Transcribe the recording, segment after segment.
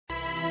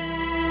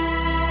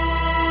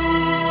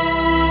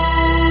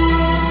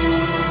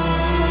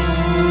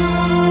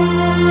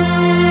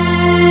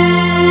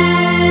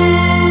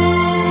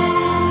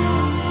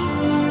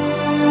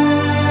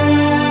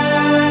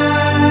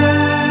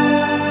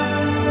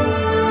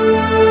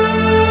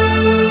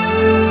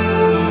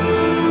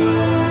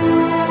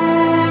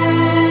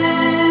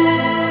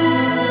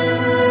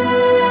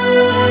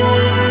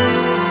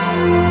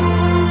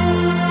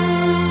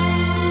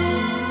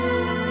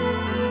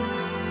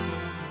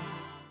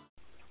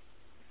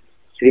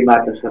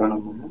श्रीमाता शरण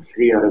मम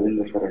श्री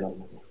अरविंद शरण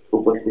मम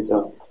उपस्थित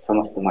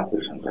समस्त मातृ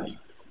संतान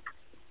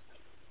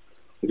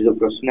जो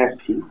प्रश्न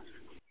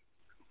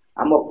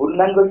आम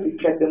पूर्णांग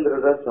शिक्षा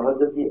केन्द्र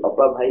सहयोगी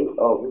अपा भाई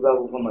और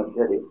अभिभावक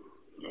मध्य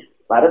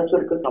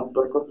पारस्परिक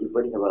संपर्क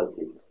किपरि हेबा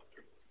उचित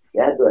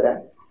या द्वारा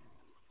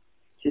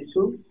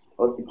शिशु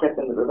और शिक्षा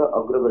केन्द्र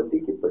अग्रगति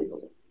किपरि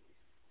हेबा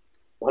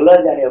भल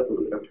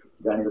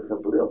जान रखा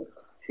पड़ो।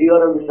 श्री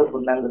अरविंद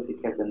पूर्णांग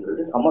शिक्षा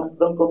केन्द्र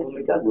समस्त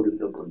भूमिका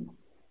गुरुत्वपूर्ण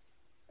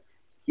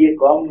किए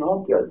कम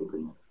नुह कि अधिक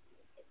नुह।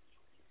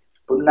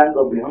 पूर्णांग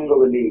विहंग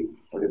बोली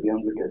गोटे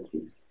विहंगटी अच्छी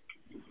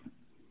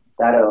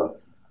तार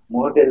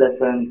मुहटे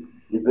स्वयं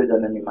दिव्य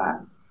जननी माँ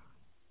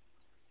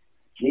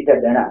दीटा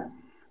डेणा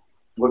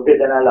गोटे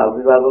डेणा है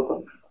अभिभावक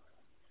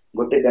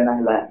गोटे डेणा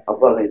है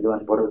अपा भाई जो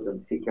पढ़ाऊँ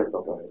शिक्षक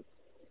अपा भाई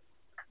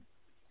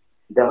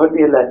देहटी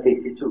है से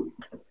शिशु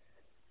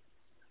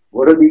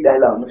गोड़ दीटा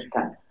है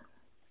अनुष्ठान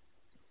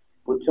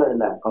पुछ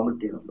है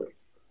कमिटी मेंबर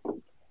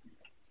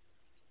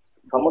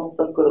समस्त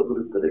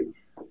गुरुत्व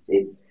रही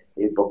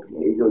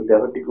जो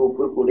देहटी को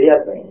ऊपर उड़ाइया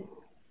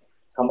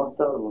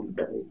समस्त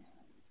भूमिका रही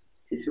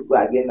शिशु को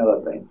आगे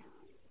नापी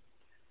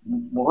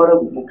मुहर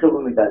मुख्य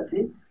भूमिका अच्छी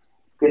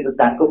किंतु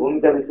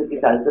भूमिका विषय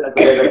किसी आलोचना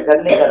करने दरकार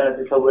नहीं कारण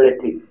से सब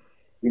ठीक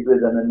दिव्य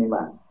जननी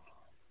माँ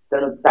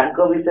तेणु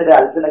विषय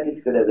आलोचना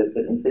किसी करने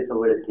दरकार नहीं से सब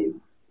ठीक।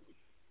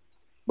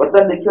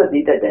 बर्तमान देखिए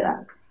दीटा डेणा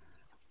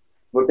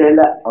गोटे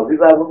है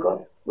अभिभावक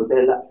गोटे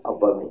है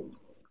अपा भाई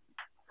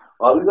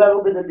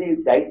अभिभावक जदि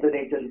दायित्व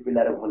नहीं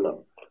पिलार भल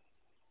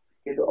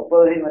किंतु अपा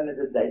भाई मैंने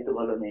जो दायित्व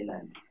भल नहीं ना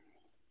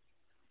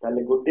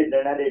गोटे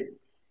डेणा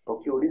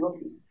पक्षी उड़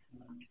कि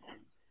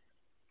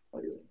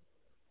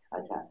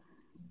अच्छा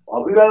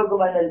अभिभावक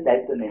मैंने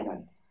दायित्व नहीं ना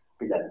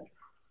पिलार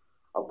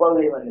अपा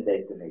भाई मैंने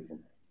दायित्व नहीं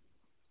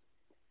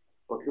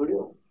पक्षी उड़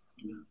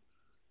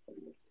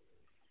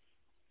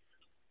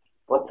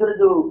पथर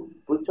जो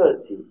पुछ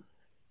अच्छी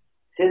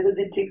से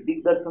जदि ठीक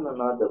दिग्दर्शन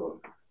नदेव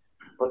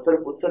पथर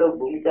पुछर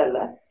भूमिका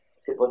है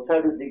से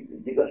पछाड़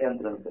दिग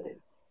नियंत्रण करे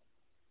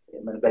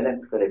मैंने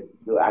बैलेंस करे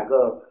जो आग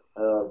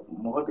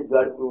मुहटी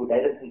जुआड़ को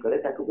डायरेक्शन करे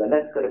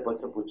बैलेंस करे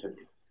पछ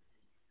पुछटी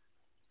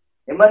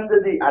एमान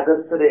जदि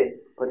आदर्श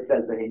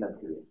परिचालित हो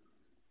नथिबे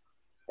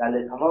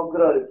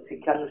समग्र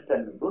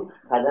शिक्षानुष्ठान को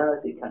साधारण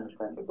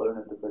शिक्षानुष्ठान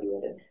परिणत कर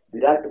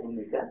विराट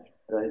भूमिका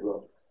रही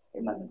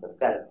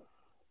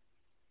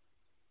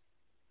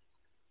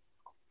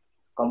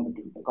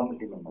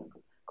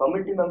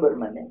कमिटी मेंबर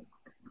माने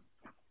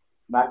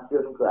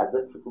मास्टर को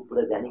आदर्श को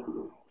पूरा जानिक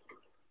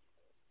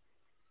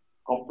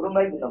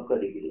कंप्रोमाइज न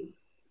कर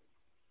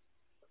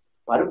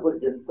पार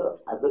पर्यंत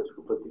आदर्श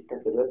को प्रतिष्ठा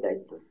करने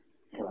दायित्व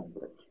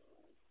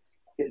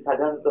से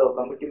साधारणतः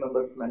कमिटी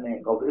मेंबर्स माने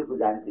गभीर को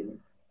जानती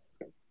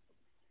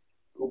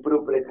ऊपर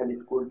खाली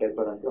स्कूल टाइप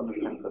करते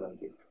अनुष्ठान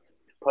करते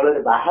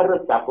फल बाहर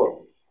चाप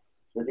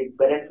जदि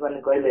पेरेंट्स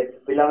मैंने कहले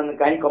पिला माने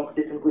कहीं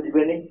कंपटीशन को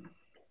जीवेनी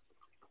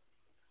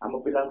आम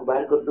पिला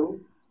बाहर करदे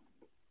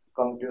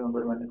कमिटी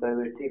मेंबर मैंने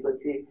कहे ठीक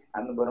अच्छे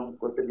आम बर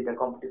गोटे दुटा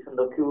कंपटीशन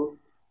रखू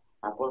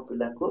आपण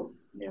पिला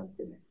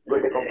नियंत्रण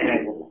गोटे कंपनी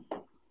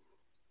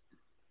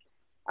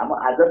आम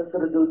आदर्श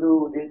जो जो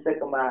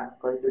जिनस माँ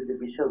कही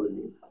विषय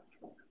बोली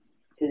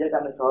से जगह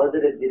आम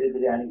सहजरे धीरे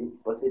धीरे आनिक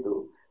पशे दू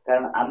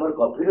कारण आमर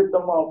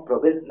गभीरतम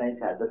प्रवेश ना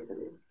से आदर्श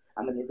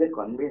आम निजे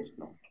कन्विन्स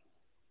न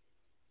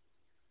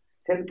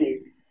सेमती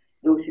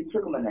जो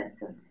शिक्षक मैंने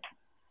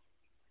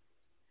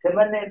से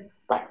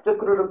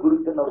पाठ्यक्रम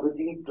गुरुत्व न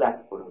बुझी क्लास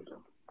पढ़ाऊ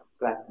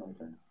क्लास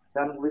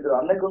भर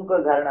अनेक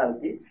धारणा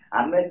होती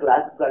आम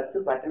क्लास को आसू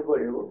पाठ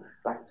पढ़ू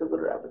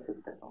पाठ्यक्रम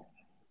आवश्यकता कौन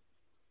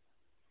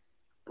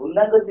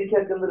पूर्णांग शिक्षा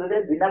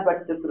केन्द्र बिना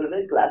पाठ्यक्रम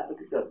क्लास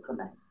किसी अर्थ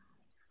ना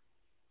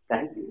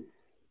कहीं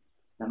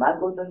माँ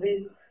कहते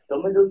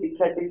तुम जो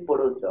शिक्षाटी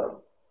पढ़ाऊच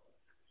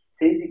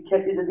से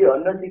शिक्षाटी जदि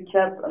अन्य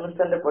शिक्षा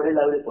अनुष्ठान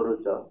पढ़ेला बेले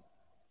पढ़ाऊच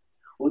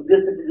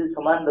उद्देश्य जो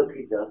समान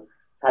रखीच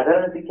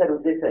साधारण शिक्षार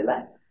उद्देश्य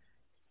है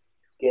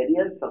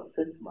कैरियर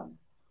सक्सेस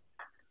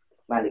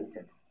मालिक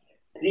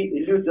 3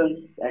 illusions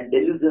and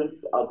delusions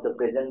of the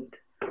present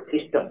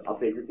system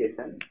of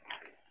education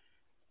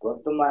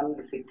वर्तमान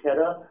शिक्षार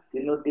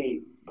 3टी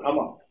भ्रम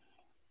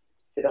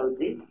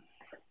से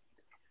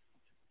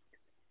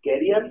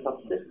कैरियर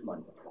सक्सेस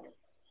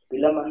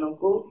पिला मानू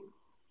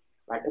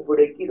पाठ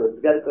पढ़े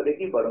रोजगार करे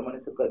बड़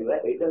मनुष्य करवा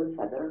यहाँ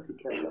साधारण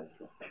शिक्षार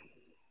लक्ष्य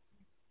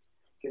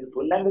कि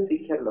पूर्णांग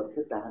शिक्षार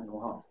लक्ष्य ताहा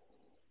नुह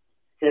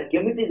से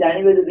केमिति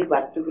जानवे जदि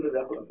पाठ्यक्रम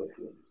आपण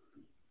पढ़े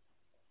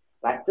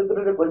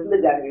पाठ्यक्रम पढ़ले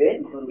जानवे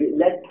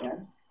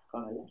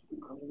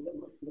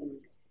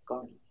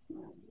कौन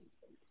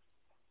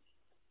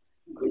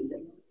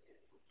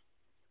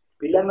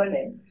पिला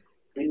माने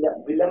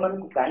पिला मान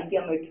को कहीं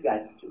आम एठिक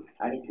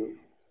आनीचु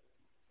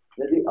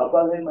जदि अपा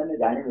भाई मैंने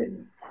जानवे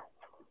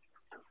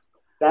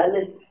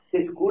से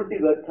स्कूल टी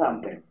व्यर्थ आम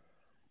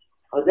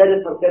 1000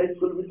 सरकारी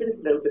स्कूल भितर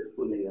गोटे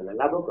स्कूल हो गला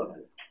लाभ कौन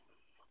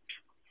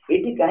ये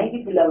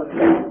कहीं पिला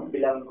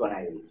कणा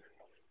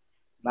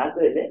माँ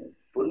कहले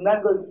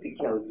पूर्णांग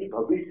शिक्षा हूँ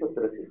भविष्य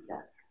शिक्षा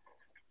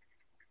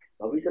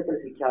भविष्य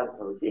शिक्षा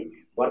अर्थ हूँ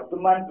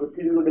वर्तमान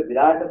पृथ्वी गोटे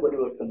विराट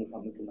परिवर्तन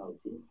सम्मुखीन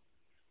होती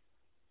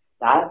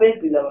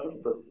पिला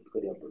प्रस्तुत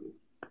करा पड़े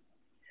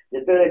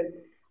जो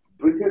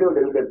पृथ्वी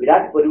गोटे गोटे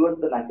विराट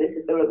परिवर्तन आसे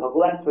से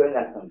भगवान स्वयं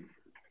आसती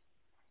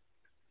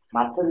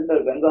माछ जो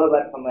व्यंग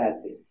हबार समय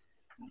आसे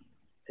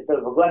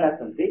से भगवान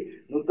आसती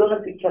नूतन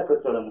शिक्षा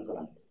प्रचलन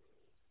करते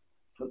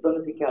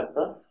नूतन शिक्षा अर्थ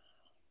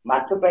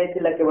माछ पाई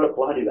केवल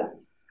पहरिबा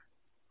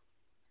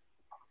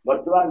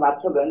वर्तमान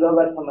माछ व्यंग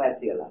हबार समय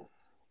आसीगला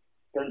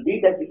तेणु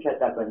दीटा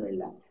शिक्षा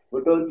मिलला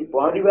गोटे हूँ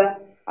पहरिबा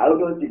आउ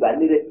गोटे हूँ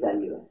बाली रे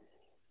चलवा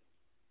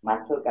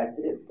माछ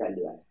काठी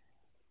चलवा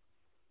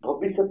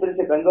भविष्य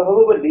से व्यंग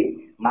हम बोली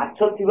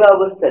माछ थिबा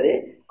अवस्था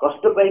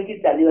कष्ट पाई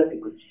चलवा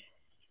शिखुची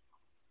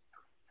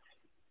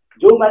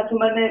जो माछ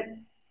माने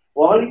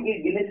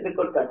पहरिकी गिनेस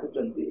रेकर्ड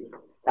काटुचंती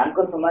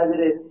समाज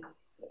रे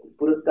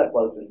पुरस्कार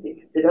पाउचंती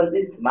सेटा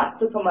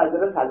माछ समाज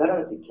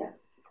साधारण शिक्षा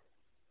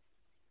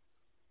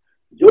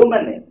जो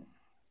माने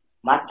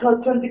माछ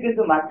अछंती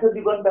किंतु माछ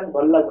जीवन तक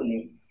भल लागुनी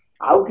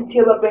आउ किछि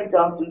हेबा पय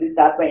चाहउचंती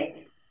ता पय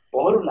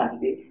पहरु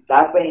नांती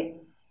ता पय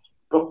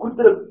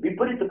प्रकृतिर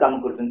विपरीत काम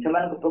करछन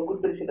सेमान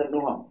प्रकृतिर सेटा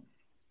नुह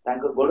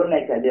तांको गोड़ नै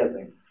चलिया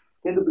पय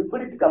किंतु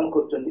विपरीत काम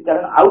करछंती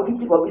कारण आउ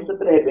किछि भविष्य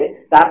रे हेबे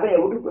ता पय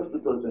एवढी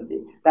प्रस्तुत होचंती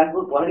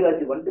तांको पहरिवा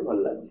जीवन ती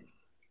भल लागुनी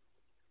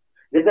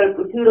जेतले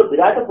पृथ्वीर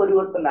विराट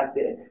परिवर्तन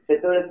आसे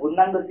सेतले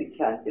पूर्णांग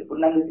शिक्षा आसे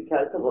पूर्णांग शिक्षा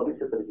अर्थ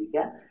भविष्य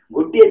शिक्षा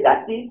गोटे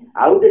जाति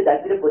आउ गोटे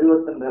जाति रे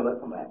परिवर्तन हेबा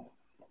समय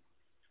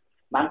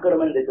मांकड़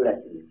मान जो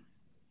आसे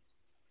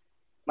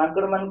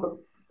मांकड़ मान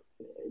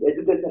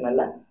एजुकेशन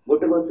है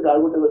गोटे गछ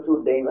आउ गोटे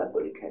गछ डेइबा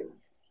पड़ी खाइबा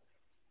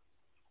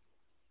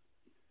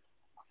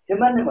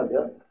सेमाने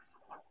मध्य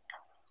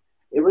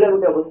एभले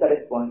गोटे अवस्था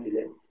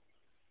पहुंचले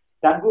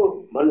तांको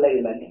भल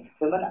लागिलानी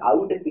सेमाने आउ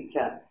गोटे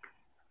शिक्षा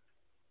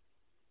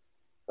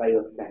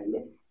पाइबा चाहिए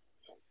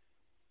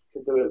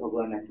से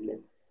भगवान आसिले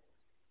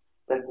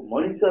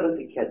मनुष्यर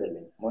शिक्षा देले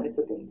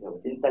मनुष्य केमती हम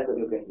चिंता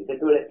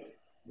कर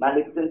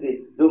मालिक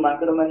जो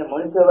मांकड़ मैंने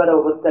मनुष्य हबार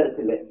अवस्था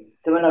थे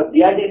से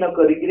डिआडी न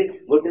करिक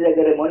गोटे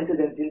जगह मनुष्य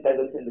जन चिंता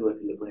कर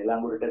बसले पुणी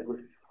लांगुरटा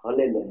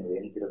हलैले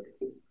एमती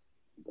रखिक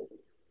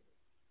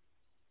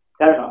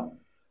कारण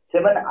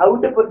से आउ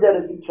गोटे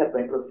पर्यायर शिक्षा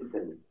प्रस्तुत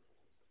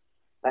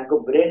है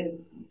ब्रेन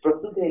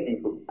प्रस्तुत है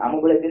आम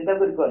भाई चिंता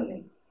कर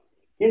पारनी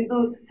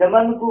किंतु से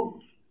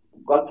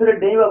गछरे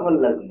डेइबा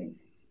भल लागुनी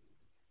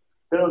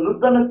तेणु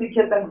नूतन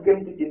शिक्षा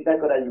केमती चिंता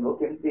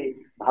करमती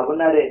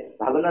भावना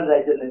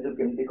राज्य निज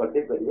केमती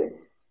कटे करेंगे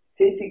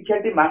से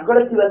शिक्षाटी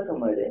मांकड़ थी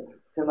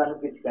समय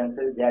से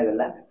कैंसर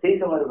दिगला से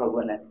समय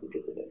भगवान आसिके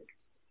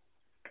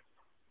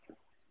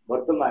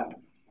बर्तमान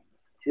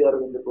श्री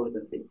अरविंद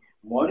कहते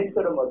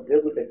मनुष्यर मध्य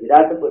गोटे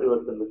विराट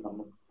परिवर्तन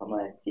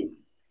समय आसी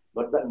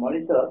बर्तमान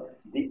मनुष्य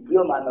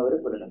दिव्य मानव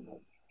परिणत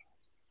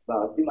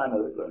अति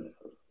मानव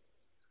परिणत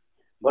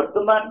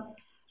बर्तमान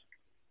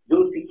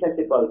जो शिक्षा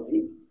से पाउची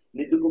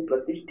निजको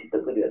प्रतिष्ठित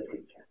करिया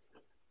शिक्षा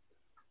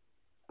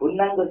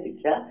पूर्णांग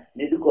शिक्षा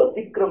निजको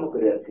अतिक्रम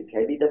करिया शिक्षा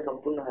एटा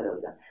संपूर्ण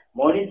हरला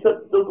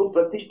मनुष्यत्व को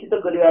प्रतिष्ठित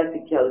करिया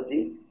शिक्षा होची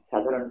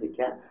साधारण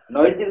शिक्षा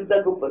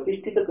नैतिकता को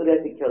प्रतिष्ठित करिया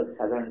शिक्षा होची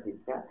साधारण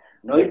शिक्षा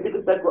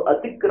नैतिकता को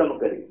अतिक्रम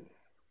करी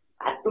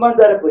आत्मा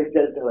द्वारा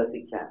परिचालित हुआ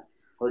शिक्षा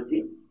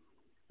होची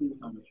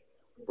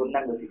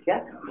पूर्णांग शिक्षा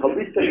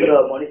भविष्य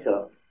मनुष्य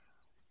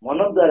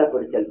मन द्वारा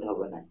परिचालित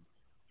होगा ना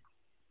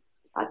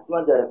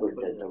आत्मा द्वारा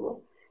परिचालित हम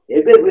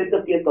एवं हुए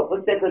तो किए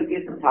तपस्या करके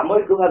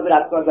सामूहिक भाव में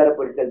आत्मा द्वारा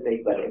परिचालित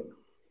हो पारे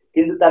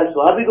किंतु तार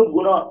स्वाभाविक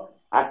गुण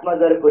आत्मा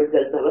द्वारा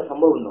परिचालित होगा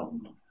संभव नुह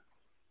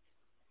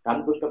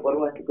रामकृष्ण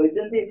परमहंस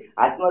कहते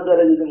आत्मा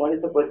द्वारा जो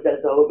मनुष्य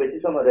परिचालित हम बेसी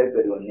समय रही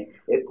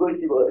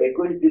पारे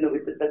 21 दिन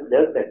भर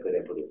देह त्याग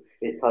करा पड़े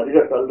ये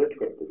शरीर टलरेट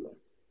कर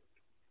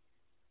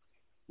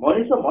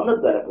मनुष्य मन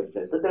द्वारा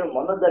परिचालित तेणु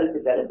मन द्वारा से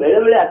चाहे बेले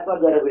बेले आत्मा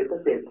द्वारा हुए तो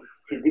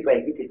सिद्धि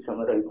पाई किसी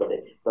समय रही पड़े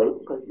तलू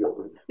खसवा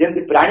पड़े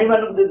जमी प्राणी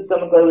मान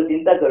तुम कह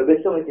चिंता कर बेस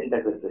समय चिंता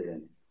कर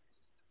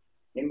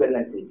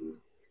इम्बालांस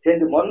से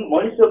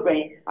मनुष्य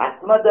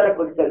आत्मा द्वारा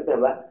परिचालित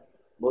होगा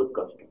बहुत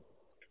कष्ट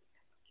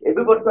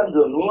एवं बर्तमान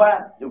जो नुआ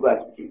जुग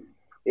आसी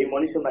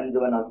मनुष्य मान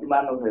जो अति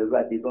मानव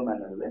है जीव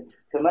मान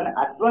से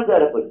आत्मा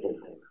द्वारा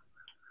परिचालित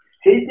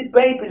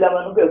है पिला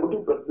एबठू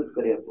प्रस्तुत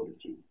करा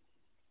पड़ी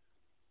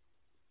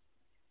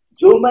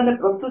जो माने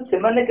प्रस्तुत से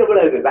माने केवल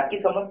हे बाकी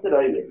समस्त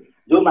रहिबे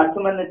जो माछ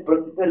माने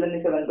प्रस्तुत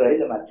हेलेनी से माने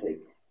रहिले माछ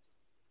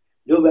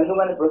जो व्यंग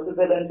माने प्रस्तुत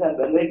हेलेनी से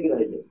व्यंग हेकि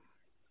रहिले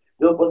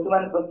जो पशु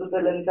माने प्रस्तुत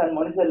हेलेनी से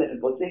मनुष्य हेलेनी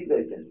पशु हेकि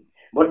रहिछन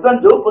बर्तमान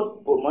जो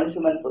मनुष्य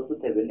माने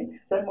प्रस्तुत हेबेनी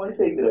से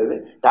मनुष्य हेकि रहिबे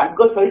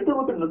तांको सहित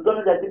गोटे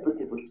नूतन जाति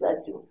पृथ्वी पृष्ठ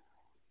आछियो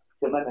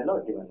से माने न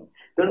अति माने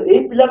तेणु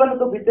एई पिला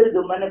मानको भितर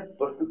जो माने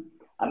प्रस्तुत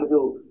आम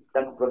जो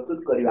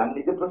प्रस्तुत करवा आम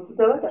निजे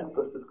प्रस्तुत हेबा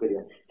प्रस्तुत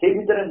करवा से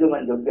भितर जो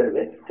माने योग्य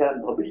हेबे से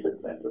भविष्य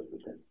में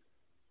प्रस्तुत हेबे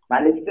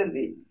मालिक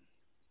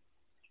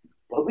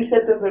भविष्य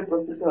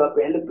प्रस्तुत होगा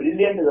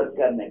ब्रिलियंट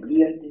दरकार नहीं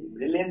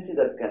ब्रिलियंसी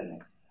दरकार नहीं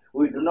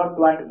we do not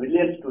want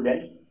brilliant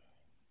students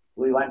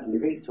we want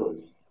living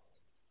souls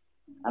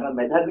आम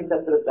मेधावी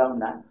छात्र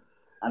चाहूना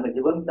आम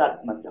जीवंत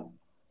आत्मा चाहूँ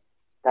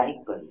कहीं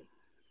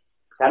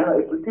कारण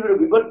ये पृथ्वी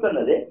विवर्तन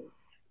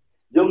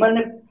जो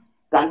मैंने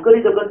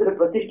तांकरी जगत रे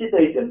प्रतिष्ठित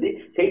होइछन्ति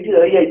सेठी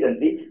रहि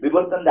जाइछन्ति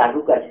विवर्तन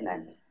आगु को आसी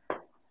नाही।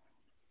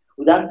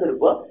 उदाहरण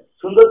स्वरूप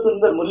सुंदर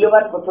सुंदर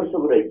मूल्यवान पत्थर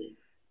सब रही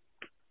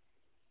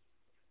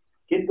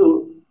किंतु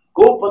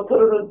को पत्थर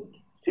रु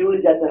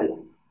शिवली जाता है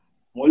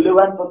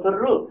मूल्यवान पत्थर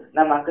रु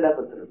ना माकड़ा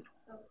पत्थर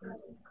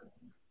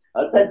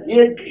अर्थात जी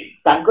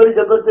तांकरी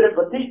जगत रे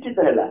प्रतिष्ठित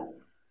हैला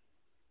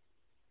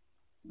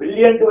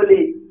ब्रिलियंट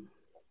बोली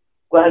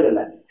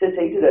कहगला से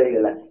सही रही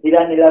गला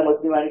हीरा नीला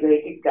मोती माणिक है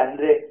कान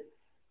रे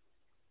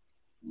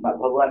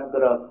भगवान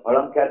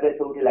अलंकार रे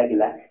सब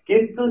लगिला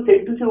किंतु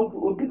सेठू से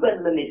उठी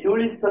पारलानी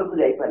शिवली स्तर को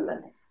जाई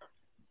पारलानी।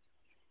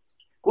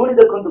 कोणी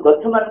देखंतु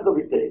गछ मानक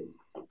भितरे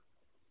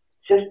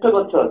श्रेष्ठ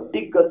गछ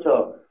टिक गछ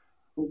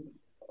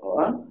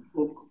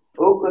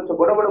ओ गछ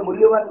बड़ बड़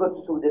मूल्यवान गछ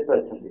सब जेते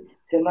अछंती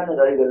से माने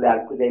रही गले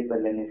आगु जाई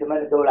पारलानी से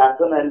माने केवल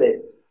आसन हेले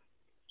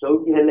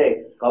चौकी हेले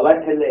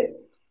कबाट हेले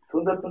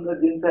सुंदर सुंदर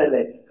जिनस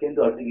हेले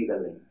किंतु अटकी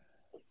गले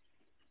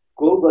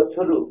को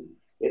गछरु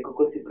एक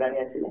कोसी प्राणी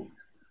आसिला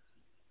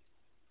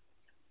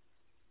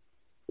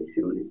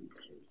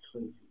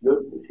जो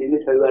सीधी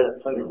शैवाल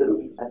भितर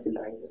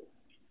आसिला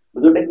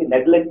जोटा कि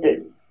नेग्लेक्टेड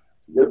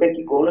जोटा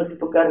कि कौन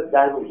प्रकार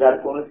जार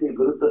कौन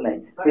गुरुत्व ना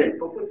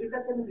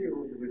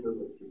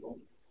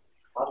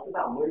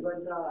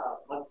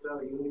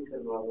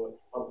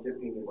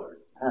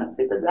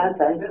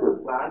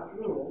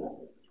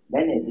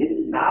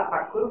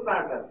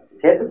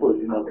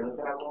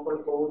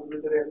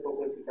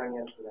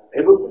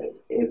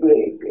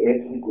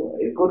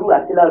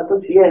आसला अर्थ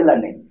सी है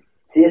नहीं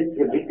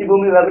सी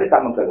भित्तिभूमि भाव में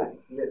काम कला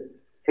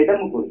सेटा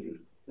मु कहूँ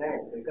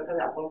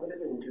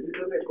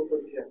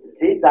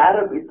से तार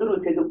भितर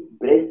से जो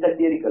बेसटा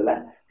तैयारी कला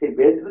से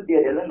बेस रु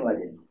तैयारी है नुआ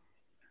जिनिस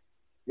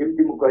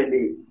जमी मु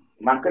कहली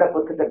माकड़ा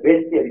पत्थरटा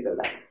बेस तैयारी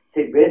कला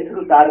से बेस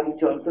रु तार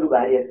किसी अंश रु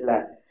बाहरी आसला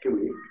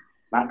शिवली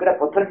माकड़ा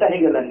पत्थरटा हो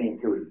गलानी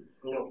शिवली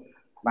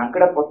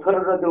माकड़ा पत्थर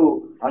जो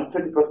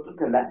अंशटी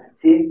प्रस्तुत है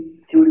से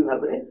शिवली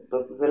भाव में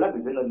प्रस्तुत है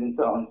विभिन्न जिन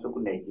अंश को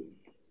लेकिन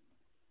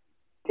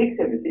ठीक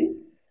सेमती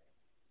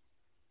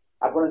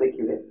आप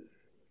देखिए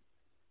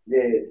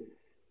जे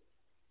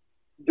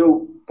जो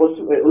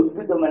पशु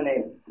उद्भिद माने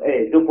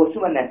जो पशु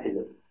माने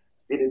आसिले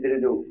धीरे धीरे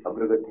जो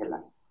अग्रगति है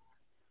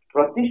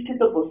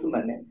प्रतिष्ठित पशु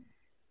माने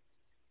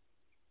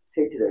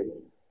से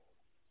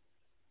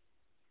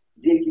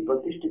जी कि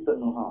प्रतिष्ठित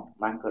नुह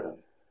मांकड़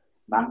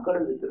मांकड़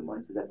भीतर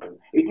मनुष्य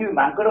जाकर ये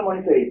मांकड़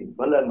मनुष्य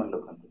भल मन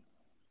रखते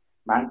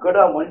मांकड़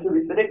मनुष्य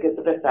भितर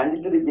केतटा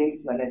ट्रांजिटरी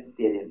बीइंग्स माने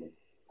तैयारी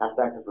सात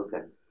आठ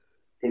प्रकार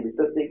से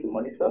भीतर से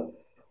मनुष्य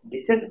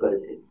डिसेंड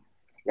करे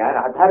यार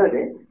आधार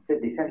रे से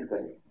डिसेंड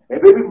करे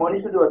एबे भी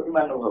मनुष्य जो अति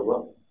मानव हबो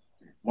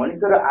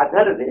मनुष्यर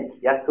आधार रे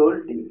या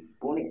सोलटी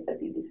पुणी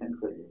अति डिसेंड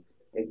करे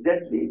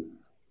एग्जैक्टली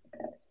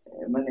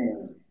माने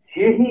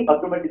से ही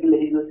ऑटोमेटिकली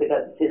ही जो सेटा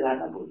से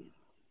जाना बोल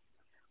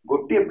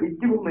गोटे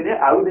भित्तिभूमि रे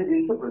आउ दे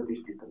जिंस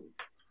प्रतिष्ठित हो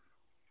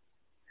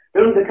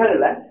तेणु देखा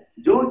गला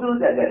जो जो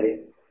जगह रे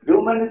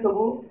जो माने सब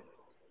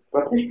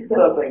प्रतिष्ठित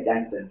होगा पई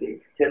जानते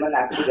से माने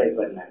आखु जाई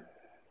परना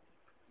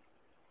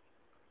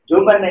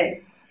जो माने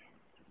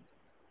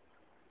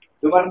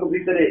जो मान को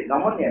भीतर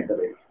नमनीय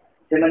करे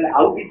से माने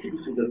आउ किसी भी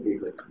सुযোগ दे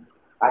कर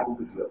आगु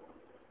किसी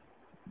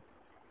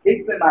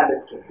ठीक पे मान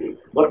रखते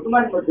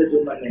वर्तमान मध्य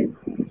जो माने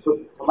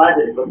समाज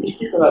रे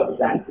प्रतिष्ठित होगा को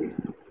जानते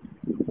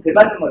से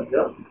माने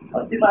मध्य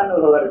अति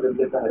मानव होगार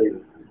योग्यता हरे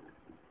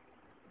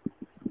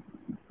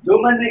जो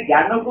माने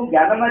ज्ञान को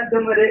ज्ञान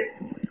माध्यम रे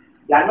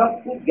ज्ञान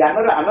को ज्ञान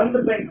रो आनंद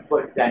पे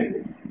जानिबे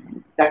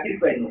चाकरी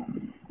पे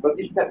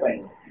प्रतिष्ठा पे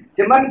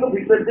से मान को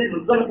भीतर से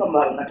नूतन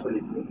संभावना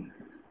खोली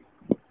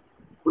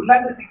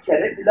पूर्णांग शिक्षा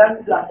रे पिला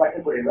जो पाठ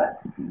पढ़ेगा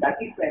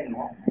चाकरी पे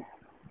नुह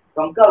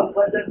टंका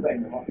उत्पादन पे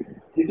नुह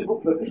निज को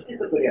प्रतिष्ठित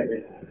करिया पे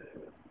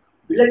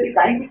पिलाटी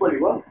कहीं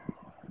पढ़िबो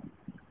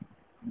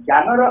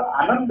ज्ञान रो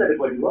आनंद रे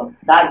पढ़िबो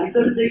ता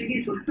भीतर से कि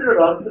सृष्टि रो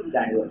रहस्य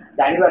जानिबो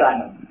जानिबार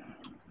आनंद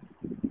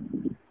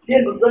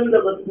से नूतन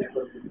जगत में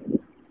प्रस्तुत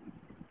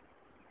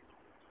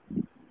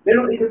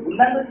तेणु ये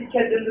पूर्णांग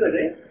शिक्षा केंद्र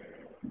रे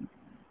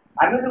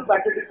आम जो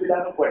पाठ पिला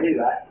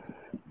पढ़ेगा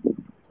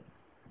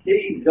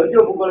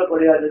जो भूगोल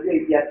पढ़ेगा जो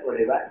इतिहास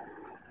पढ़ेगा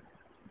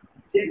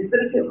से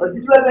भीतर से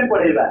हजिवा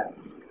पढ़ेगा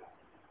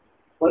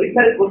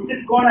परीक्षा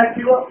क्वेश्चन कौन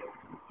आसो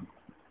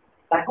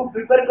ताको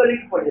प्रिपेयर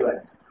करके पढ़ेगा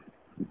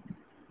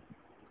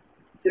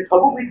से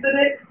सब भितर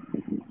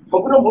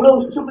सबुर मूल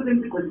उत्स को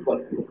जमी खोजी पार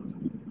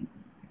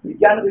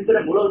विज्ञान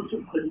भितर मूल उत्स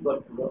खोजी पार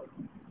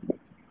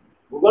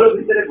भूगोल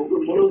भितर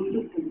मूल उत्स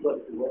खोजी पार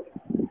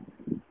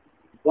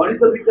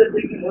गणित भीतर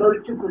देखिए मूल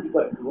इच्छुक खोजी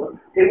पार्थिव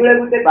से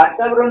गोटे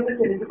वातावरण से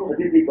निज को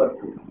हजे दे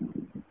पार्थिव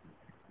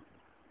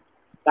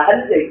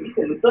ताहले जाइए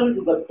से नूतन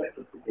जुगत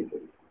प्रस्तुत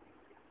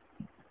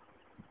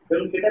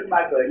तेणु से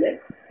माँ कहले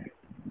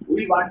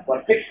वी वांट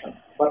परफेक्शन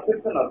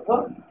परफेक्शन अर्थ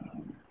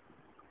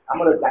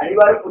आमर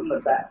जानिबार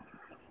पूर्णता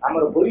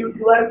आमर होई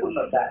उठिबार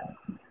पूर्णता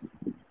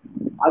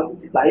आ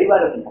किसी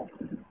पाइबार नुह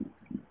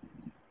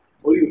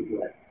होई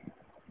उठिबार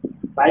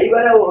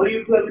पाइबार और होई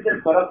उठिबार भीतर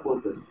फरक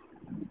बहुत अच्छे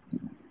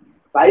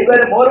पाइबार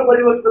मोर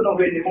परिवर्तन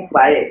हुए मु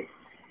पाए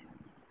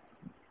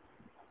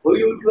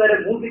होई उठवारे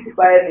मु किसी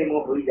पाए नहीं मो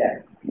होई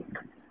जाए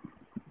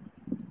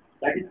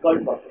दैट इज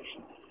कॉल्ड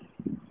परफेक्शन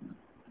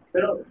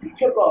तेणु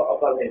शिक्षक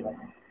अभाव है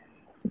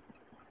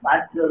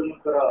पांच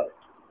जनकर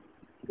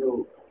जो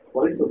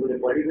भविष्य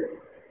पढ़े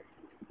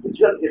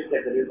बुझा चेष्टा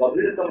करेंगे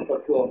गभीरतम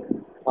तत्व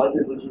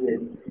सहजे बुझे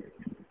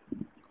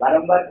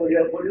बारंबार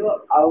पढ़ा पड़ो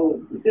आउ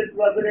विशेष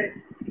भाव में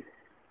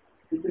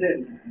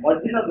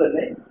मर्जी न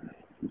गले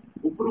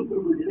ऊपर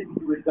बुझे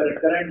किसी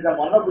कारण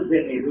मन बुझे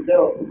नहीं हृदय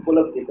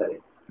उपलब्धि करे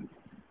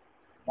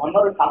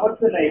मनर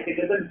सामर्थ्य ना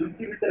केवल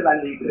जुक्ति भितर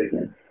बांधिक रही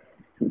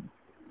जाए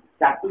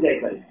चाकू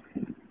जापर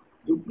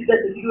जुक्तिटा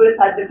से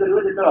साध्य कर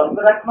जो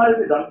अंतरात्मार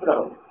से जंत्र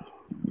हम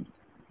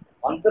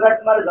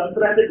अंतरात्मार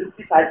जंत्र हेल्ले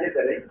जुक्ति साध्य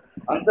करे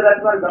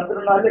अंतरात्मार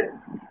जंत्र ना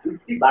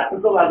जुक्ति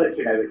बाधक भाव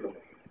छिड़ा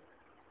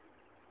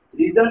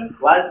रीजन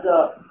वाज द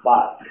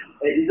बात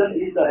reason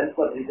is the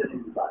helper reason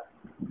is the बात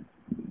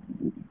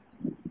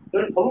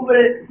तेणु सब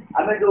बेले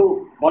आम जो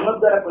मन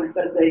द्वारा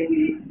परिचालित हो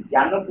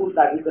ज्ञान को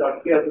भर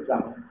अटक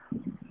चाहूँ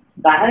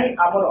ताही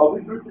आमर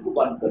अभिवृद्धि को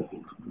बंद कर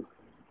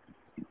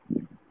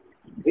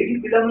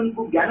पिला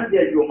ज्ञान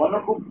दि मन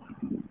को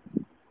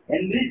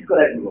एनरिच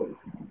कर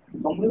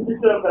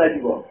समृद्धिशील कर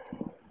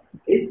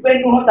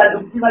नुह ता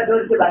जुक्ति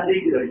मध्यम से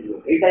बांधिक रही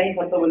ही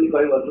सत बोली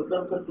कह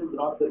नूतन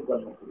सत्य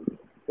ग्रहण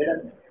कर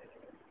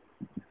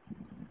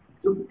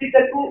जुक्तिटा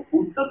को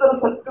उच्चतर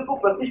सत्य को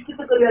प्रतिष्ठित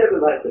कर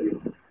व्यवहार कर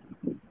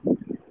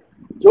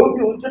जो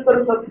भी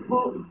उच्चतर सत्य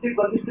को जुक्ति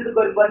प्रतिष्ठित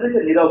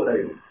कर नीरव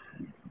रही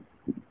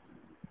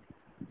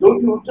जो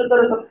भी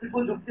उच्चतर शक्ति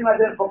को जुक्ति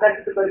मध्यम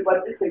प्रकाशित कर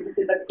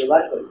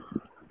व्यवहार कर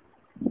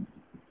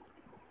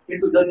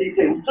किंतु जदि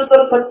से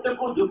उच्चतर सत्य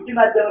को जुक्ति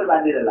मध्यम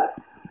बांधिदेला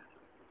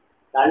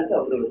से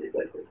अग्रगति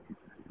कर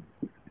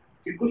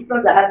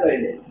श्रीकृष्ण जहाँ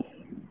कहले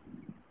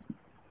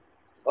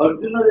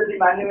अर्जुन यदि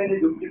मानि मानि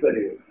जुक्ति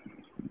करेंगे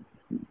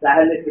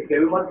से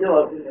केवल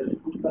अर्जुन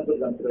श्रीकृष्ण को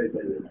जंत्र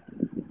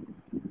हो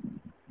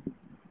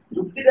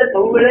जुक्तिटा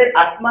सब बेले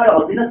आत्मार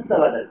अधीनस्थ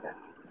हवा दरकार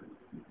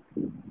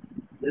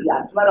जदि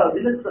आत्मार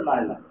अधीनस्थ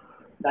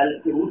ना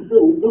से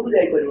ऊर्ध्व को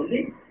जापर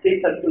से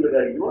सर्कल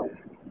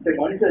से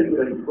मनीष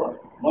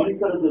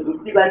मनीषर जो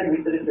जुक्तिवादी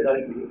भितर से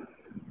रही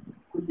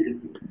खुशी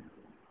देखिए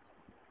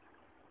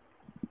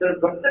तेणु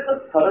प्रत्येक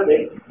स्तर में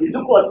निज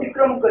को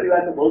अतिक्रम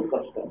करने बहुत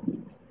कष्ट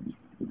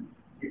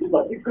निज को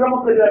अतिक्रम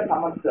कर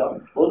सामर्थ्य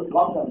बहुत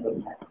कम अंतर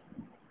था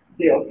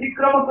से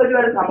अतिक्रम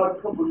कर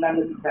सामर्थ्य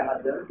पूर्णांग शिक्षा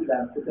मध्यम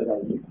पिला देवा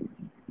उचित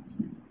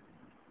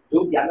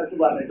जो ज्ञान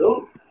सब आम दौ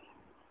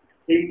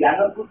से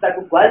ज्ञान को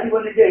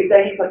कहबनी जे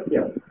यहाँ ही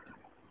सत्य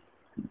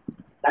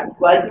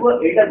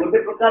कह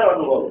गोटे प्रकार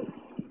अनुभव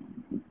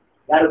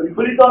यार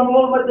विपरीत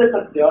अनुभव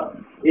सत्य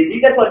ये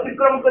दुटा को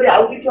अतिक्रम कर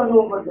आउ कि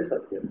अनुभव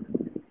सत्य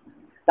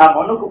ता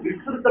मन को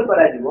विस्तृत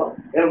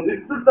कर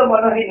विस्तृत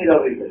मन ही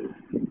नीरव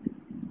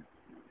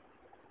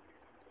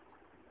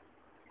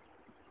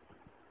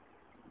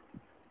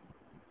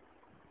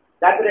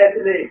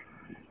आसले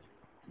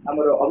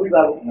आमर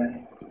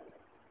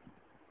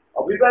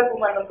अभिभावक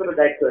मान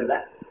दायित्व है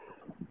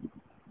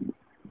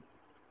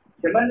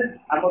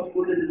आम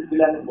स्कूल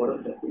पिला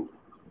पढ़ते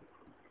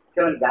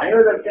से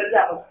जानवा दरकार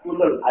आम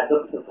स्कूल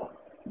आदर्श कौन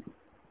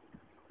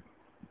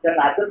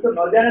आदर्श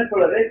न जाने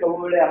फल सब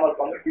बेले आम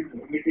कमिटी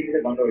मीटिंग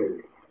गंडगोल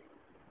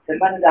से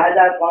जहाँ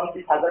जहाँ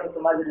कहती साधारण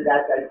समाज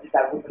जहाँ चलती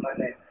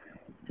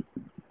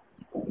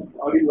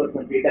अड़ी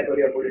बसती यहाँ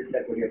करने पड़े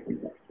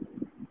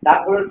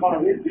फल कौन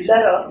हुए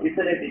पिलार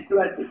भितर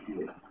डिस्टर्बांस सृष्टि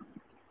हुए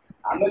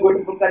आम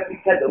गोटे प्रकार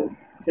शिक्षा दौ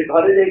से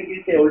घरे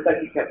जाकि उल्टा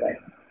शिक्षा पाए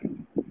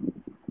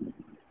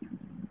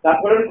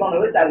फल कौन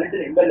हुए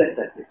भर इम्बालांस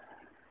आसे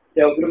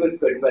से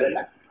अग्रगति करे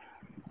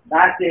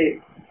ना से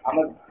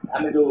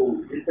आम जो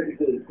जिन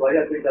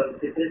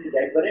कहते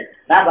जापे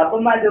ना बापा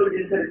माँ जो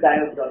जिन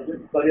चाहे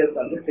कर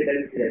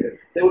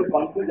गोटे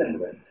कन्फ्यूजन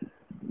रहे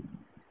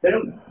तेणु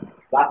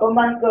बापा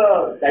माँ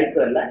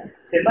दायित्व है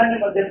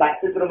से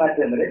पाठ्यक्रम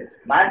मध्यम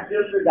माँ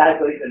जीवन जहाँ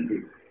कहते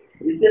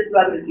विशेष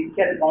भाव में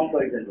शिक्षा कौन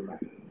कहते माँ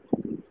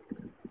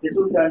से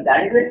सब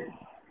जानवे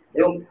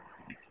एवं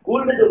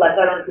स्कूल में जो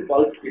वातावरण से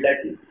पाँच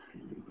पिलाटी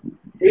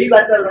से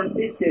वातावरण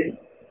से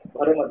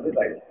घर मध्य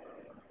पाए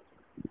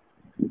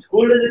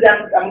स्कूल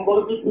आम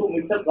कहूँ तू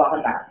मिछ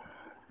कहना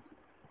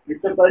मिछ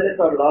कहले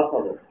तो लस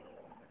हम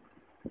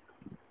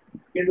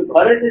कि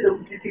घरे से जो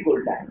किसी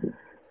उल्टा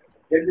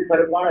जमी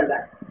थे कौन है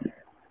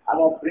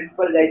आम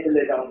प्रिंसिपल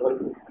जाइए घर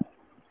को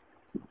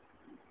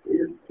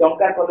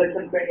टंका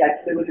कलेक्शन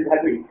आसते बोली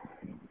भावी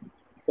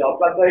से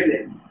अपा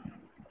कहले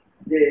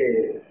जे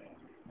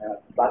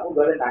बाबू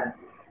घरे ना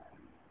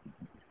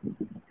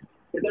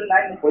ना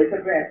पैसा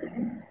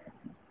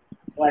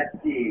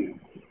आसी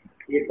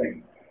ये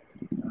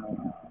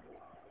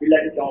पिला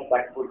कौन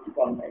पाठ पढ़ी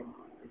कौन ना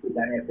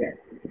जानापी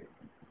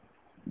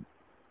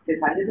से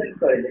साजे सागे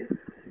कहले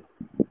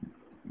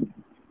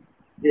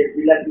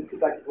पिला किसी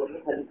पाठ पढ़नी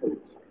खाली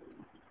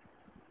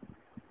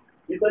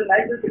खेल ना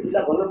तो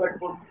पिला भल पाठ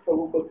पढ़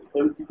सब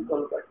खेलुची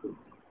भल पाठ पढ़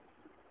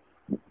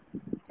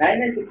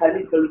ना से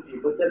खाली खेलुची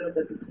पचार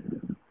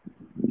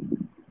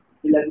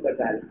पिला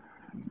पचारे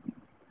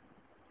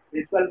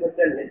प्रिंसिपाल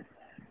पचारे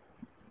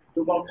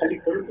तू कौन खाली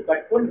करू तू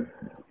पाठ पढ़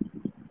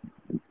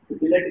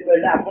पिलाटी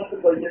कहला आपन तो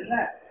कहछन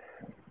ना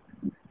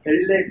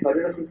खेलले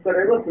शरीर सुस्थ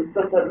रहबो सुस्थ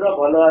शरीर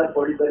भल भाव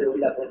पढ़ी पारे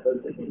बोली आपन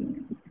कहछन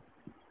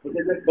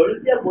मुझे तो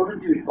पढ़ुची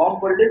पढ़ुची कम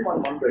पढ़ले मोर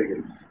मन रह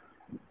गई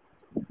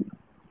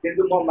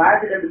किंतु मो माँ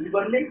से बुझी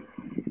पारनी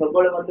सब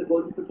मत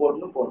कह तू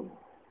पढ़नु पढ़नु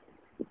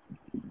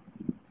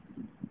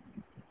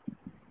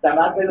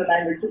माँ कहला ना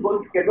मिठू कह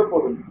केवे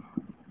पढ़ुन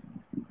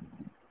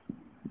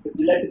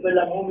पिलाटी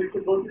कहला मु मिठू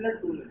कहूँ ना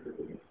तू मिठू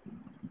कह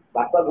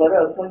बापा घरे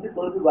अच्छा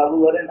कहू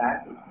बाबू घरे ना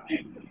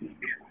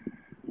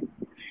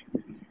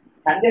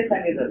सांगे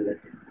सांगे धरले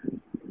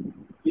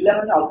पिला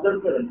मैंने ऑब्जर्व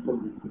करते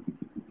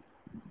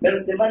तेणु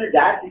से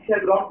जहाँ शिक्षा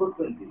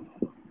ग्रहण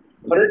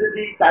करे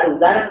जदि तार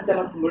उदाहरण से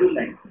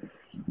मिलूना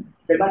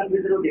से भर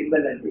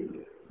इम्बालांस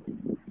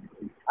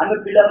आम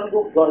पिला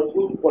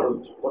स्कूल पढ़ाऊ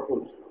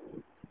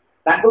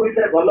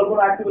भर भल गुण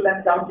आस बोले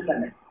चाहूँ ना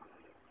ना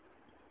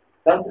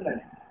चाहूँ ना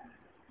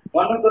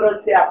मनकर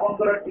से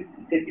आपंकर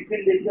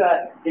टिफिन देखा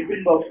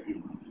टिफिन बक्स की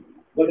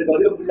गोटे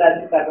गरीब पिला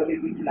अच्छी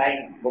किसी ना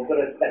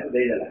भोकर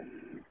देदेला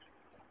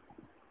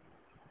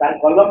तार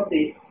कलम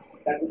टी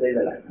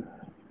देदेला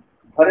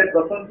घरे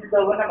प्रशंसित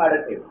हम ना माड़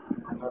खाए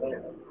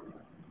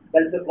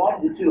से कौन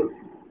बुझे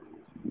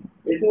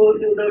ये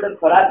गोटे गोटे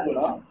खराब गुण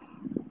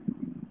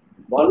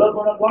भल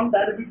गुण कौन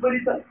तार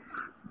विपरीत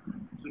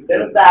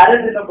तेणु तार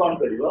दिन कौन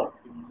कर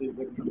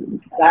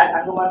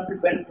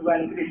पेंट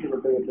गोटे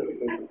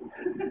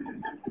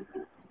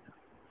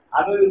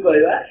आम भी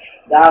कहवा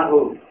जहाँ हो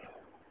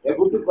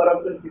एबुटू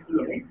करप्शन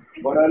शिखलु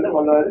बड़ हेल्ले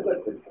भल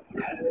भाव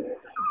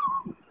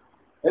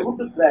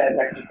एबुटू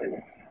प्रैक्टिस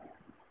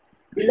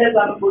पिला को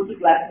आम कौन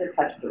क्लास में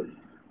फास्ट हो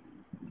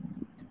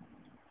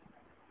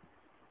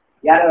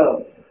यार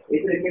ये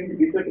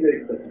विषय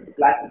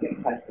क्लास में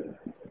फास्ट हो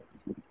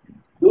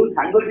जो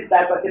सांगटी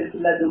पाखे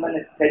जो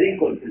मैंने सेयरिंग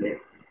करते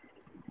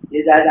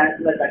ये जहाँ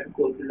जानता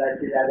कहला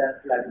सी जहाँ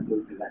जानता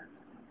कहला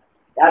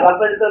या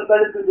बापा जो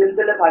कहे तू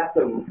जमी फास्ट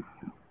हूँ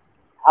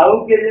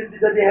आउ किए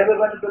जमी हे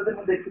मैंने तोते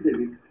मुझे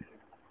देखीदेवी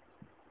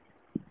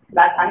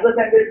सांग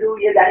सांगे जो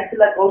ये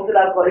जानता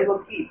कहला कर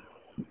कि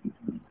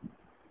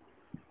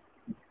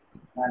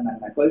ना ना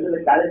ना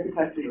कहते काले सी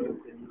फास्ट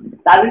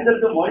ता भर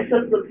जो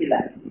मनुष्यत्व थी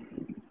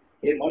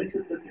ये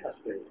मनुष्यत्व की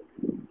फास्ट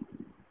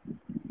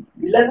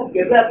पिला को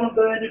केवे आप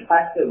कहे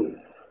फास्ट हो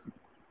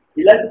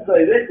पिला को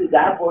कहे तू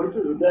जहाँ पढ़ु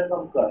हृदय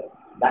कर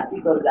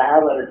बाकी कर जहाँ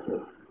हबार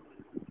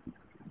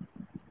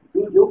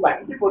तू जो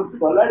पाठी पढ़ु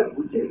भल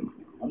बुझे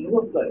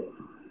अनुभव करे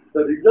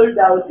तो रिजल्ट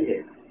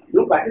जाऊे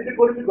जो पाठी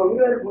पढ़ु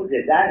गभीर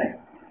बुझे जाने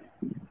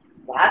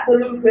पास हो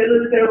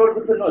फेल हो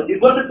न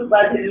जीवन तू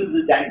पास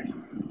जानी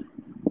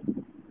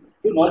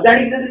तू न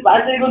जाणी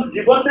पास हो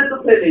जीवन में तू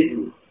फेल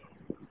हो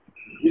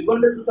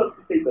जीवन में तू सब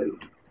कर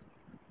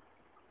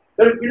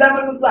तेणु पिला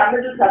आम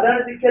जो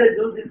साधारण शिक्षा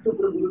जो जिन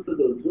गुरुत्व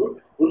दौचु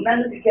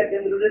पूर्णांग शिक्षा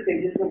केन्द्र से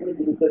जिन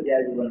गुरुत्व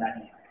दिज्व ना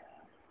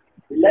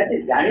पिला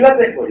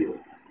जानवाई पड़ो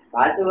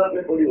पास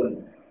होगा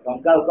पड़ोनी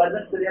टा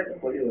उपार्जन करने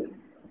पड़ोनी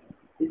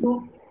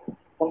कितु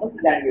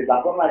समस्त जानवे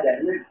बापा माँ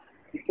जानवे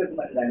शिक्षक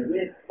मैंने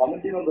जानवे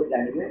कमिटी मेम्बर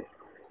जानवे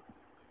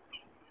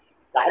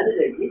ताले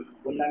जाकि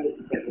पूर्णांग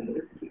शिक्षा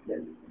केन्द्र शिक्षा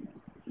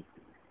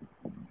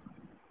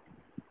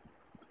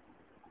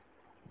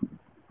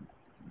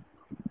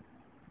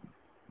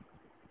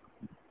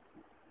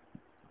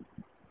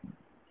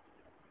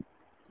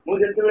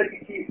मुझे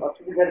किसी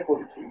असुविधा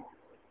पड़ुची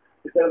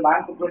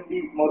माँ के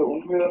प्रति मोर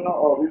उन्मिलन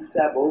और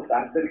अभिप्सा बहुत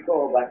आंतरिक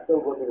और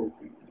वास्तवबोध हो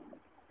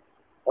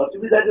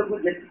असुविधा जो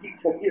जी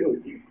क्षति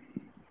होती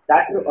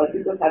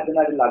अधिक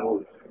साधन लाभ हो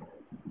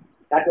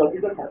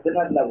अधिक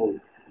साधन लाभ हो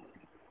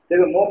तेज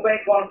मोपाई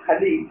कौन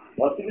खाली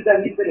असुविधा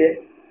भितर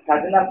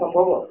साधना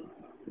संभव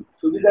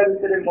सुविधा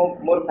भितर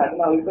मोर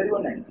साधना हो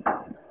पार ना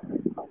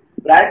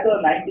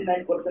प्रायतः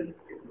 99%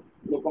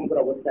 लोक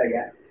अवस्था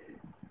आज्ञा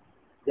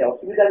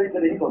असुविधा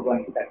भितर ही भगवान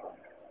की डाक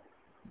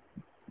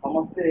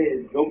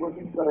समस्ते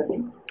द्रौपदी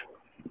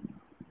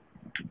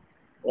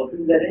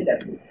असुविधा नहीं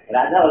डाक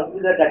राजा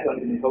असुविधा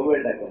डाकती सब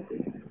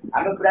डाकती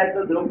आम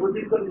प्रायतः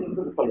द्रौपदी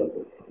जिन फलो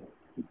कर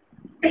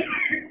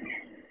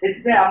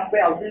आम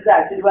असुविधा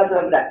आशीर्वाद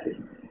हम डाके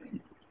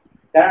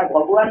कारण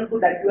भगवान को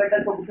डाकवाटा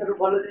सब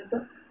भल जिन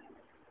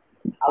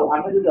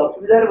आम जो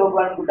असुविधा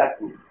भगवान को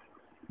डाकू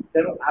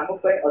तेणु आम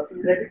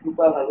असुविधा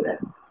कृपा भाव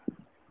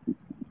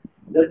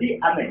जदि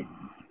आम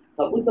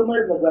सब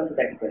समय भगवान को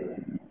डाक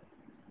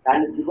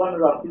पार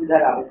जीवन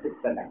असुविधार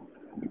आवश्यकता ना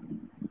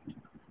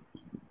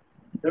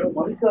तेणु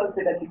मनुष्य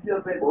से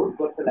शिखा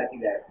बहुत वर्ष लगी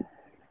जाए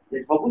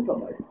सब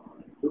समय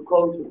दुख हो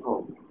सुख हो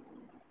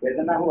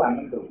वेदना हो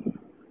आनंद हो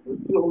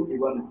मृत्यु हो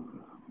जीवन हो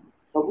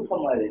सब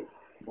समय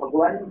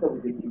भगवान ही सब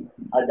देखी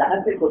और जहाँ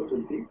से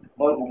कर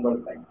मोर मंगल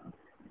पाई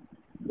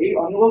ये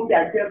अनुभव के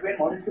आसवाई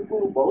मनुष्य को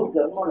बहुत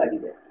जन्म लगी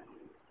जाए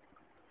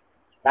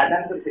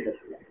राजा से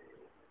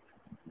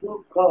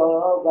दुख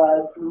बा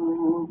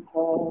सुख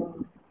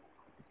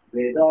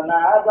वेदना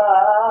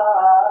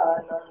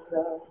बानंद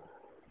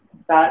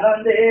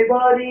आनंदे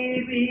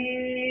बरीबी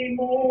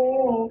मु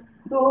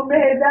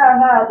तुम्हें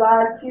जहाँ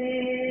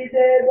बाची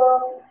देव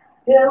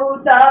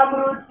ହେଉତା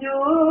ମୃତ୍ୟୁ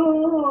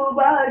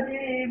ବା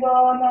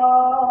ଜୀବନ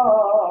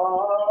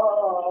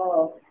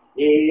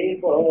ଏ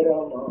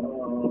ପରମ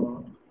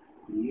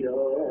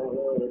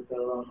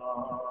ପ୍ରିୟତମ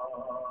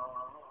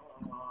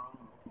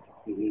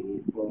ଏ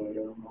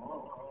ପରମ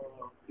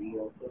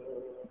ପ୍ରିୟତମ।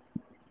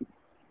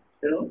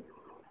 ତେଣୁ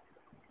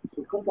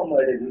ସୁଖ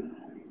ସମୟରେ ବି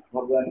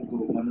ଭଗବାନଙ୍କୁ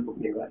ମନେ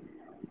ପକେଇବା,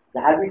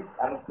 ଯାହା ବି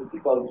ଆମେ ଖୁସି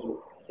ପାଉଛୁ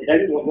ସେଟା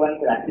ବି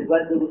ଭଗବାନଙ୍କର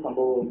ଆଶୀର୍ବାଦ ଯୋଗୁଁ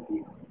ସମ୍ଭବ ହେଉଛି।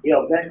 ଏ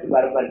ଅଭ୍ୟାସକୁ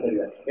ବାରମ୍ବାର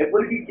କରିବା।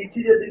 ଏପରିକି କିଛି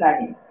ଯଦି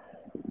ନାହିଁ,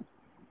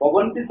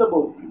 ପବନଟି ତ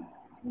ବହୁଛି,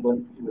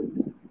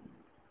 ବଞ୍ଚିଛି,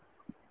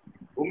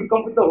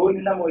 ଭୂମିକମ୍ପ ତ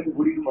ହଉନି ନା ମୁଁ ଏଠି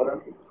ବୁଡ଼ିକି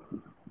ମରନ୍ତି,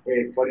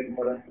 ପଡ଼ିକି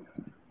ମରନ୍ତି।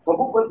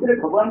 ସବୁ ପକ୍ଷରେ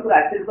ଭଗବାନଙ୍କର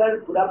ଆଶୀର୍ବାଦ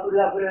ପୁରାପୁରି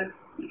ଭାବରେ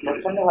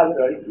ପ୍ରସନ୍ନ ଭାବରେ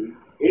ରହିଛି।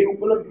 ଏଇ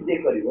ଉପଲବ୍ଧି ଯିଏ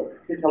କରିବ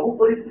ସେ ସବୁ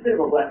ପରିସ୍ଥିତିରେ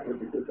ଭଗବାନ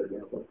ପ୍ରତି କୃତଜ୍ଞ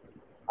ହେବ,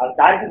 ଆଉ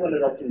ତା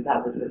ଜୀବନରେ ଅସୁବିଧା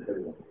ଆବଶ୍ୟକ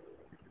କରିବ।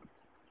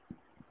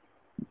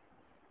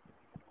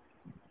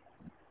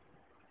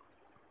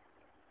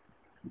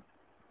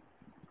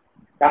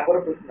 ତାପରେ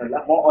ପ୍ରଶ୍ନ ହେଲା,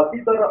 ମୋ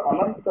ଅତୀତର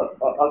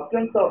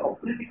ଅତ୍ୟନ୍ତ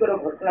ଅପ୍ରୀତିକର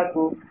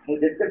ଘଟଣାକୁ ମୁଁ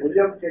ଯେତେ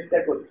ଭୁଲିବାକୁ ଚେଷ୍ଟା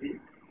କରୁଛି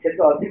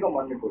ସେତେ ଅଧିକ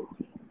ମନେ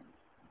ପଡୁଛି।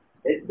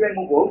 ଏଥିପାଇଁ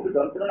ମୁଁ ବହୁତ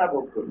ଯନ୍ତ୍ରଣା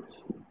ଭୋଗ କରୁଛି।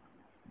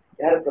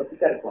 ଏହାର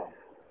ପ୍ରତିକାର କଣ?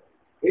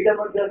 ଏଇଟା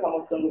ମଧ୍ୟ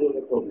ସମସ୍ତଙ୍କର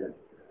ଗୋଟେ ପ୍ରୋବ୍ଲେମ।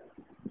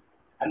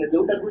 ଆମେ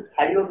ଯୋଉଟାକୁ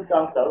ଛାଡିବାକୁ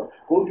ଚାହୁଁଥାଉ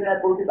କୋଉଠି ନା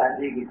କୋଉଠି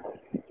ବାନ୍ଧି ହେଇକି ଥାଉ।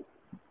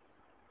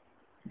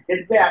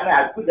 ସେଥିପାଇଁ ଆମେ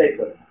ଆଗକୁ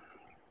ଯାଇପାରୁ।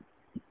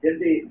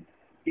 ଯେମିତି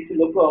କିଛି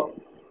ଲୋକ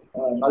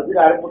ନଦୀର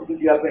ଆରପଟକୁ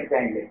ଯିବା ପାଇଁ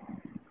ଚାହିଁଲେ,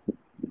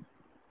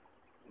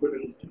 ଗୋଟେ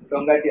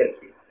ଡଙ୍ଗାଟି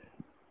ଅଛି,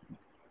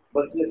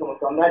 ବସିଲେ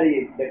ସମସ୍ତେ ଅନ୍ଧାର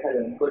ହେଇଯାଇଛି,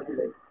 ଦେଖାଯାଉନି,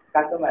 ବସିଲେ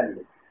କାଠ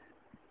ମାରିଲେ,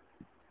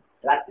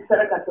 ରାତି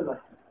ସାରା କାଠ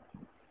ମାରିଲେ,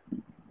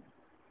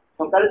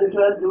 ସକାଳେ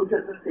ଦେଖିଲା ଯୋଉଠି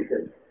ଅଛନ୍ତି ସେଇଠି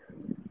ଅଛି।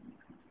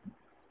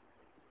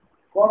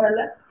 କଣ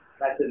ହେଲା?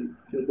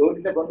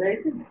 ଦୌଡ଼ିଟା ବନ୍ଧା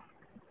ହେଇଛି,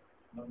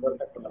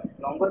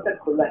 ନମ୍ବରଟା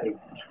ଖୋଲା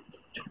ହେଇଛି।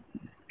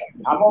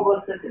 ଆମ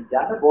ଅବସ୍ଥା ସେମିତି,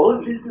 ଆମେ ବହୁତ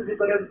ଜିନିଷ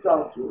କରିବାକୁ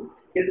ଚାହୁଁଛୁ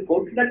କିନ୍ତୁ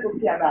କୋଉଠି ନା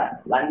କୋଉଠି ଆମେ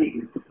ବାନ୍ଧିକି,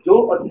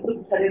 ଯୋଉ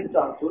ଅତୀତକୁ ଛାଡିବାକୁ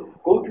ଚାହୁଁଛୁ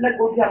କୋଉଠି ନା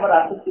କୋଉଠି ଆମର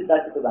ଆସକ୍ତି ତା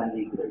ସହିତ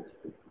ବାନ୍ଧିକି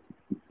ରହିଛି।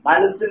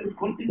 ମାଲୁଛନ୍ତି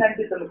ଖୁଣ୍ଟି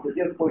ନାକି ତମେ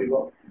ଖୋଜିବାକୁ ପଡିବ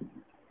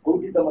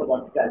କୋଉଠି ତମର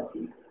ଗଣ୍ଠିଟା ଅଛି,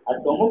 ଆଉ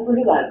ତମକୁ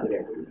ହିଁ ବାହାର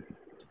କରିବାକୁ ପଡିବ।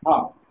 ହଁ,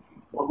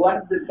 ଭଗବାନ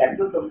ଯଦି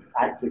ଡାକିବ ତମକୁ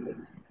ସାହାଯ୍ୟ କରିବେ,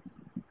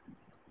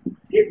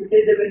 ସିଏ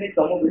ଫିଟେଇ ଦେବେନି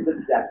ତମ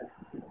ଭିତରେ ଯାହା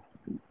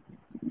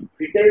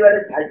ଫିଟେଇବାରେ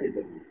ସାହାଯ୍ୟ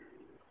କରିବେ।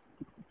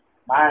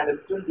 ମା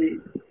ଲେଖୁଛନ୍ତି,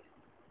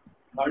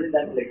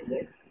 ନଳିନୀଦାସ ଲେଖିଲେ,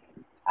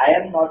 I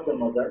am not the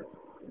mother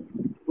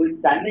who is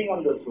standing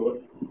on the shore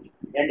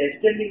and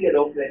extending a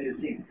rope when you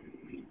sink.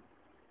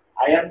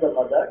 I am the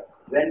mother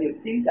when you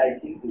think I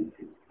think with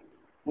you.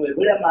 ମୁଁ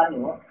ଏଭଳିଆ ମା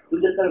ନୁହଁ, ତୁ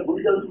ଯେତେବେଳେ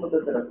ବୁଡ଼ି ଯାଉଛୁ ମୁଁ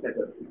ତତେ ରକ୍ଷା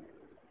କରୁଛି,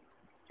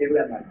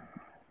 ସେଭଳିଆ ମା।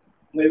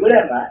 ମୁଁ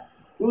ଏଭଳିଆ ମା,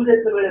 ତୁ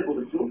ଯେତେବେଳେ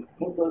ବୁଡୁଛୁ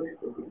ମୁଁ ତୋ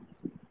ସହିତ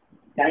ବୁଡୁଛି।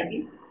 କାହିଁକି?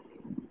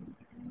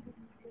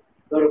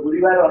 ତୋର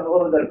ବୁଡ଼ିବାର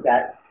ଅନୁଭବ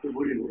ଦରକାର, ତୁ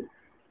ବୁଡ଼ିବୁ,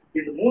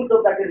 କିନ୍ତୁ ମୁଁ ତୋ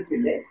ପାଖରେ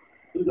ଥିଲେ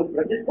ତୁ ଯୋଉ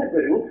ପ୍ରଚେଷ୍ଟା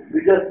କରିବୁ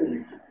ବିଜୟ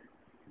ସୁନିଶ୍ଚିତ।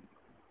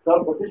 ତୋର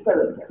ପ୍ରଚେଷ୍ଟା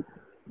ଦରକାର।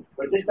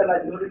 ପ୍ରଚେଷ୍ଟା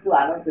ମାଧ୍ୟମରେ ତୁ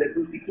ଆନନ୍ଦରେ ତୁ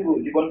ଶିଖିବୁ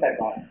ଜୀବନଟା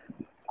କଣ।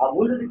 ଆଉ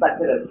ମୁଁ ଯଦି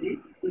ପାଖରେ ଅଛି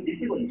ତୁ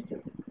ଜିତିବୁ ନିଶ୍ଚୟ।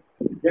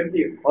 ଯେମିତି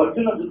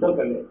ଅର୍ଜୁନ ଯୁଦ୍ଧ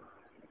କଲେ,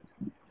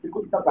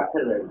 ଶ୍ରୀକୃଷ୍ଣ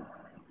ପାଖରେ ରହିଲେ,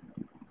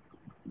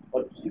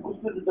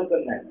 ଶ୍ରୀକୃଷ୍ଣ ଯୁଦ୍ଧ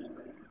କରିନାହାନ୍ତି,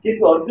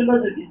 କିନ୍ତୁ ଅର୍ଜୁନ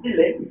ଯୋଉ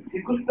ଜିତିଲେ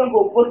ଶ୍ରୀକୃଷ୍ଣଙ୍କ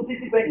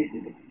ଉପସ୍ଥିତି ପାଇଁ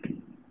ଜିତିଲେ।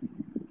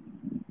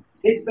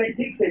 ସେଇଥିପାଇଁ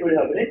ଠିକ ସେଇଭଳି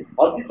ଭାବରେ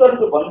ଅତୀତର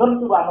ଯୋଉ ବନ୍ଧନ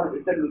ସବୁ ଆମର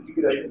ଭିତରେ ଲୁଚିକି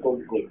ରହିଛି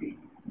କୋଉଠି କୋଉଠି,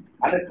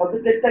 ଆମେ ସବୁ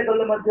ଚେଷ୍ଟା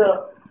କଲେ ମଧ୍ୟ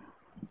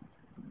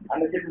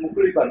ଆମେ ସେଠି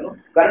ମୁକୁଳି ପାରୁନୁ,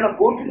 କାରଣ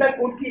କୋଉଠି ନା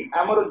କୋଉଠି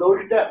ଆମର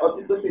ଦୌଡ଼ିଟା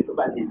ଅତୀତ ସହିତ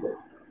ବାନ୍ଧି ଯାଏ।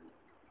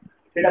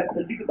 ସେଇଟା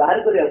ଖୋଜିକି ବାହାର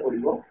କରିବାକୁ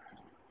ପଡିବ,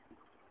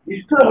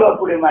 ନିଷ୍ଠୁର ହେବାକୁ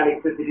ପଡିବ। ମାଲିକ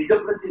ପ୍ରତି, ନିଜ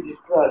ପ୍ରତି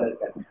ନିଷ୍ଠୁର ହେବା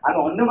ଦରକାର। ଆମେ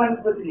ଅନ୍ୟମାନଙ୍କ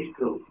ପ୍ରତି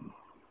ନିଷ୍ଠୁର ହଉଛୁ,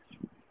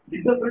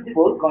 ନିଜ ପ୍ରତି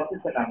ବହୁତ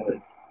କନସେସନ ଆମର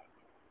ଅଛି।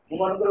 ମୁଁ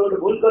ମନେକର ଗୋଟେ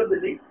ଭୁଲ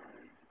କରିଦେଲି,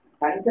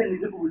 ସାଙ୍ଗେ ସାଙ୍ଗେ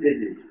ନିଜକୁ ବୁଝେଇ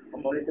ଦେବି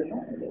ମଣିଷ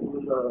ନୁହଁ,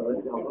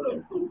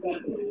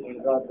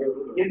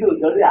 କିନ୍ତୁ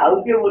ଯଦି ଆଉ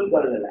କିଏ ଭୁଲ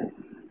କରିଦେଲା,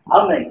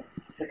 ଆଉ ନାହିଁ,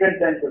 ସେକେଣ୍ଡ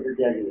ଟାଇମ ତତେ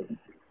ଦିଆଯିବ।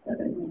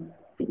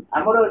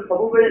 ଆମର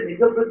ସବୁବେଳେ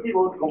ନିଜ ପ୍ରତି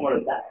ବହୁତ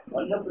କୋମଳତା,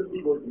 ଅନ୍ୟ ପ୍ରତି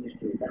ବହୁତ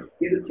ନିଷ୍ଠୁରତା,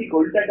 କିନ୍ତୁ ଠିକ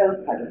ଓଲଟାଟା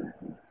ହଉଛି ସାଧନା।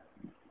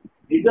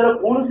 ନିଜର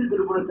କୌଣସି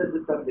ଦୁର୍ବଳତା ଯଦି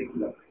ତମେ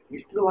ଦେଖିଲ,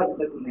 ନିଷ୍ଠୁର ଭାବେ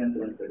ତାକୁ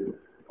ନିୟନ୍ତ୍ରଣ କରିବ।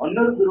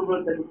 ଅନ୍ୟର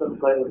ଦୁର୍ବଳତାକୁ ତମେ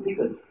କହିବ ଠିକ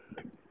ଅଛି,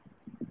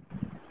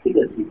 ଠିକ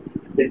ଅଛି,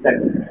 ଚେଷ୍ଟା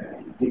କର,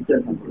 ନିଶ୍ଚୟ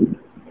ସମ୍ଭବ।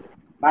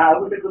 ମା ଆଉ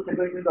ଗୋଟେ କଥା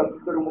କହିଛନ୍ତି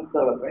ଅତୀତରୁ ମୁକ୍ତ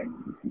ହେବା ପାଇଁ,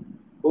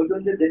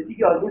 କହୁଛନ୍ତି ଯେ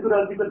ଯେତିକି ଅଧିକରୁ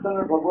ଅଧିକ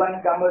ତମେ ଭଗବାନ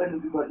କାମରେ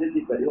ନିଜକୁ ହଜେଇ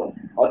ଦେଇପାରିବ,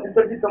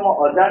 ଅତୀତଟି ତମ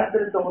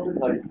ଅଜାଣତରେ ତମକୁ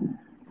ଧରିବ,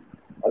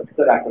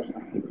 ଅତୀତର ଆକର୍ଷଣ।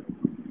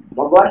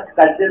 ଭଗବାନ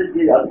କାର୍ଯ୍ୟରେ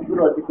ଯିଏ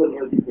ଅଧିକରୁ ଅଧିକ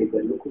ନିୟୋଜିତ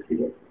ହେଇପାରିବ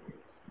ଖୁସିରେ,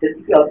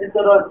 ସେତିକି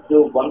ଅତୀତର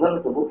ଯୋଉ ବନ୍ଧନ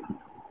ସବୁ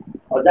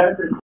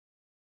ଅଜାଣତରେ